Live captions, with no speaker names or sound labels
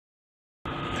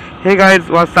Hey guys,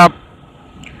 what's up?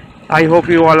 I hope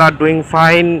you all are doing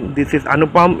fine. This is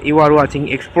Anupam. You are watching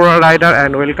Explorer Rider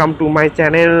and welcome to my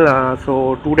channel.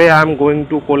 So today I am going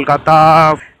to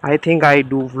Kolkata. I think I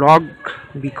do vlog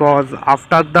because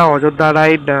after the Ajodhya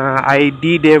ride I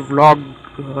did a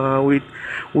vlog with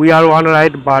We Are One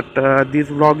ride, but this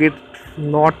vlog is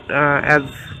not as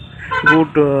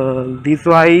good. This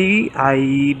why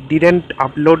I didn't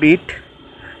upload it.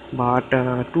 But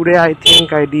today I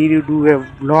think I did do a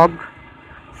vlog.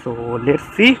 So let's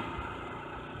see.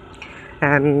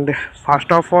 And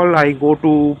first of all I go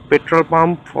to petrol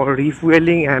pump for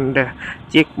refueling and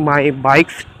check my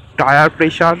bike's tire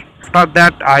pressure. After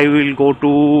that I will go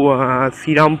to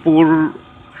Sirampur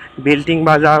Belting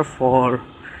Bazaar for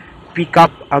pick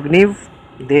up Agniv.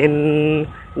 Then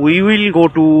we will go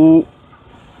to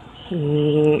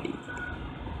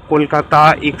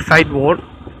Kolkata Excite More.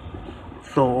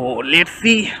 So let's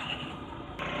see.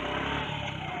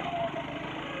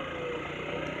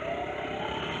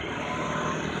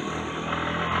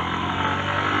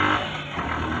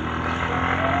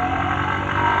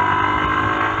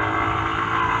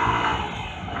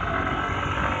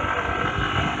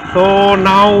 So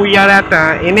now we are at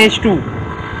NH2.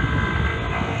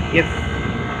 Yes.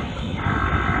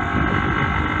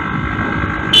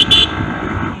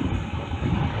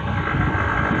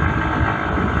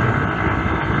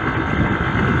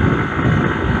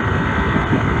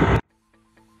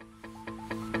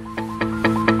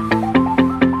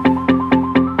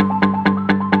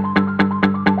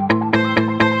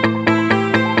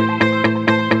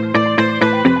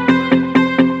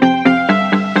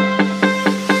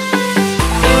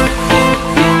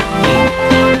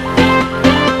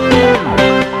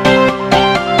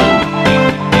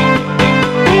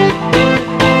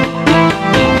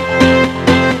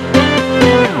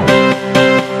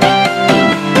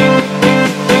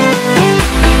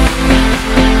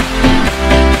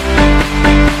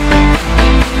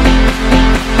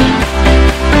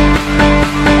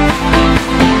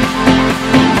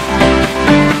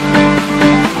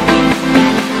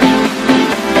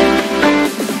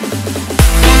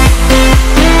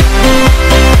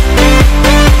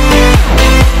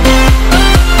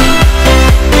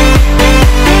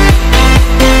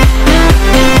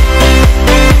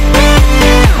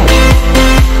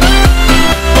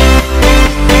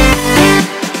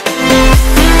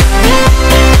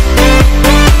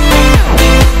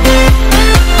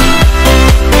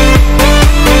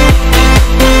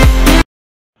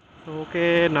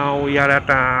 Okay, now we are at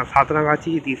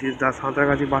Satragachi. This is the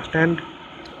Satragachi bus stand,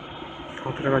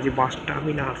 Satragachi bus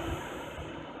terminus.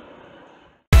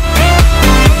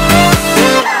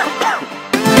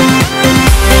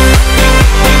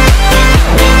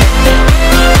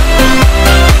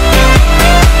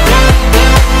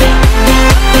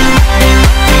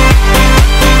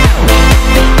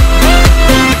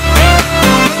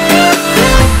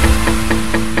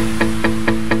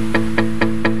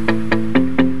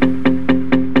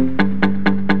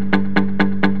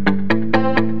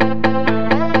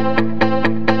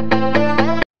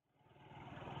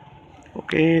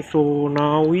 Okay, so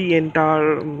now we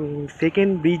enter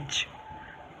second bridge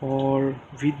or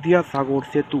Vidya Sagar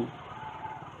Setu.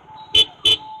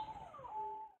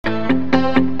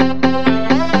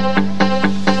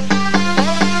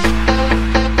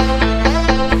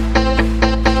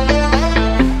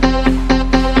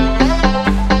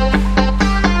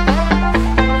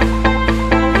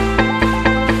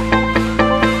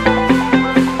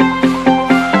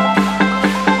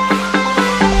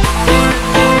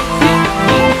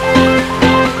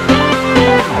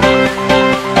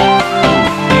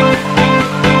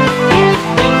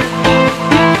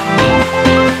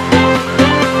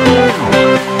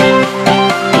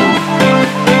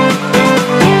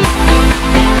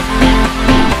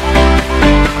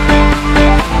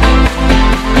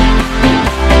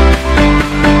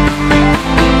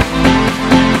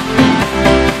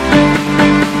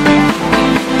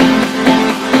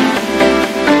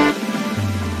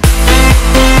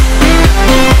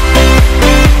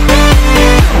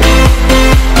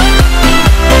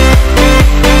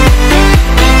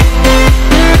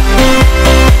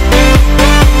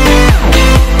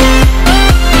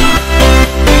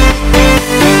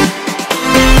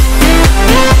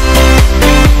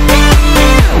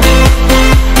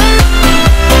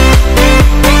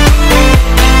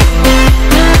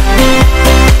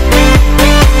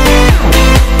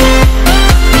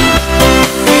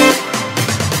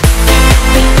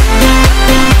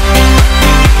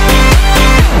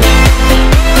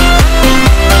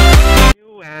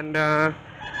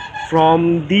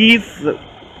 From these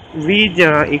bridge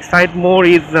Excite More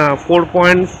is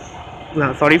 4.5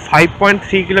 sorry,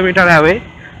 5.3 kilometer away.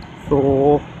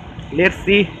 So let's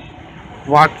see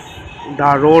what's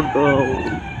the road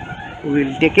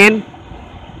will take in.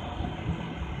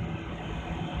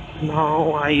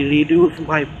 Now I reduce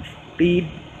my speed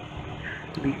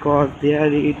because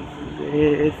there is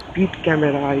a speed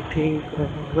camera, I think.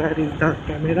 Where is the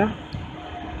camera?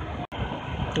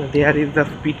 There is the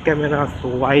speed camera,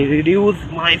 so I reduce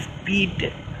my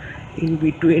speed in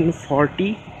between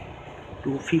 40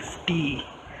 to 50.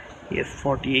 Yes,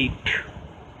 48,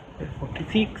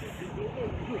 46.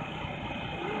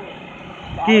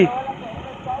 কি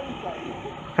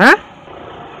হ্যাঁ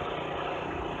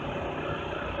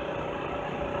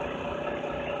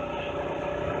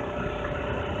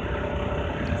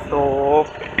so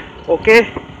okay,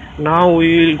 now we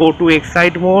will go to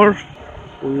Excite more.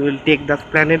 We will take the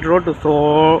Esplanade road.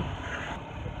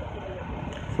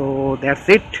 So that's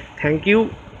it. Thank you.